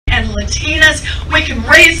and Latinas. We can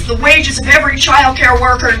raise the wages of every child care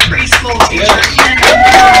worker and preschool teacher in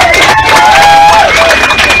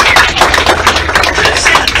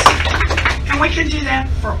and we can do that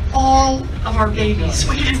for all of our babies.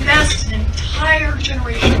 We can invest an entire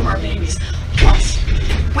generation of our babies. Plus,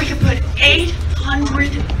 we can put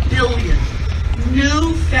 $800 billion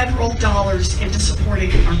new federal dollars into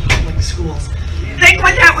supporting our public schools. Think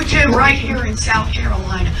what that would do right here in South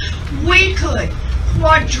Carolina. We could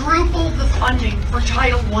quadruple the funding for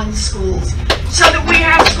Title I schools so that we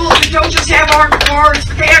have schools that don't just have armed guards,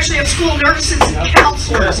 but they actually have school nurses and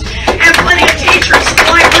counselors and plenty of teachers,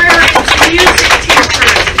 librarians, music teachers.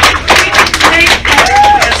 We can make that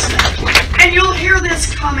investment. And you'll hear this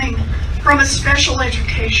coming from a special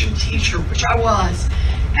education teacher, which I was.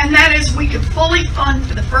 And that is, we could fully fund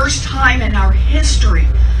for the first time in our history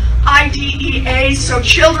IDEA, so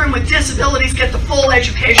children with disabilities get the full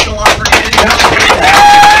educational opportunity.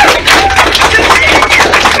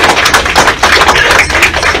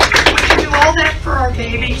 We can do all that for our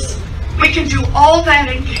babies. We can do all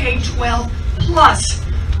that in K-12. Plus,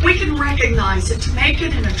 we can recognize that to make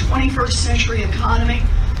it in a 21st century economy,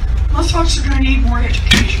 most folks are going to need more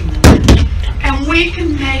education than that. And we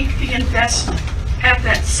can make the investment at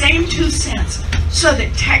that same 2 cents so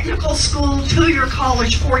that technical school, 2-year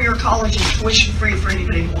college, 4-year college is tuition free for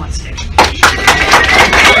anybody who wants an education.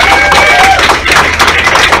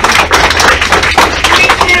 We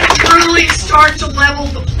can truly start to level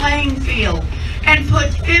the playing field and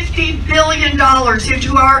put $50 billion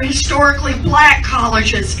into our historically black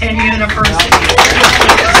colleges and universities.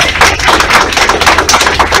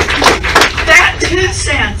 That 2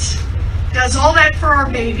 cents does all that for our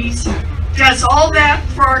babies, does all that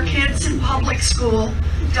for our kids in public school,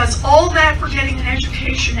 does all that for getting an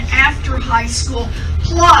education after high school,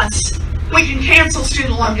 plus we can cancel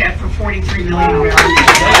student loan debt for $43 million.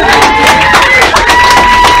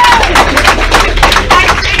 I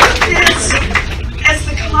think this as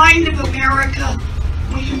the kind of America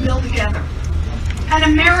we can build together. An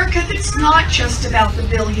America that's not just about the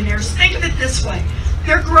billionaires. Think of it this way.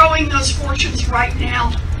 They're growing those fortunes right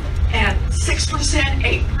now at 6%,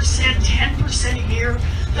 8%, 10% a year.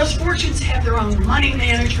 Those fortunes have their own money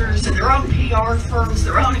managers and their own PR firms,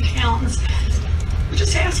 their own accountants. We're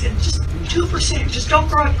just asking, just 2%, just don't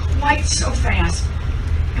grow it quite so fast.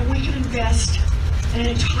 And we can invest in an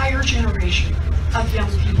entire generation of young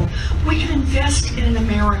people. We can invest in an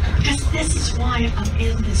America, because this is why I'm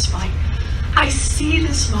in this fight. I see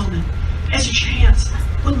this moment as a chance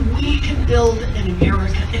when we can build an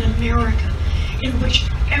America in which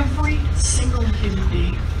every single human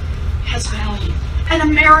being has value. An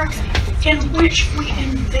America in which we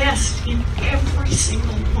invest in every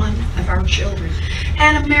single one of our children.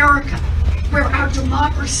 An America where our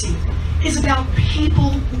democracy is about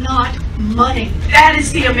people, not money. That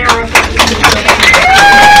is the America we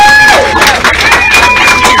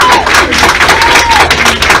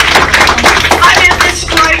I'm in this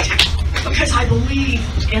fight because I believe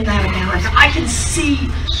in that America. I can see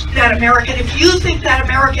that America. And if you think that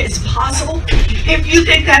America is possible, if you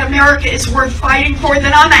think that America is worth fighting for,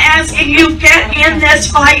 then I'm asking you, get in this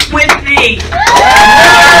fight with me.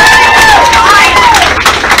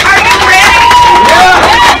 Are you ready?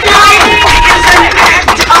 Fighting is an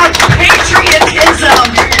act of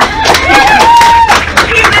patriotism.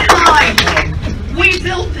 Keep in mind, we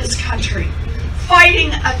built this country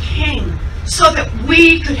fighting a king so that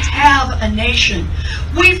we could have a nation.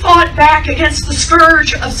 We fought back against the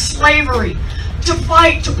scourge of slavery to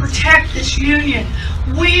fight to protect this union.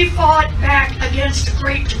 We fought back against the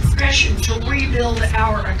Great Depression to rebuild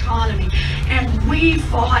our economy. And we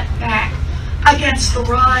fought back against the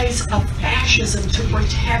rise of fascism to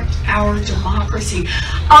protect our democracy.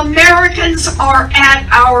 Americans are at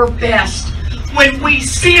our best. When we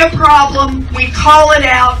see a problem, we call it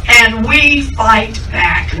out and we fight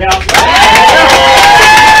back. I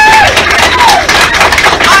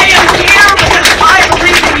am here because I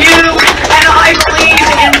believe in you and I believe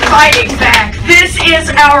in fighting back. This is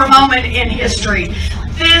our moment in history.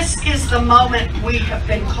 This is the moment we have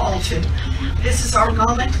been called to. This is our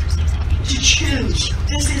moment to choose.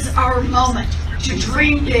 This is our moment to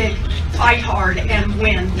dream big, fight hard, and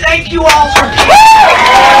win. Thank you all for being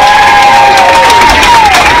here.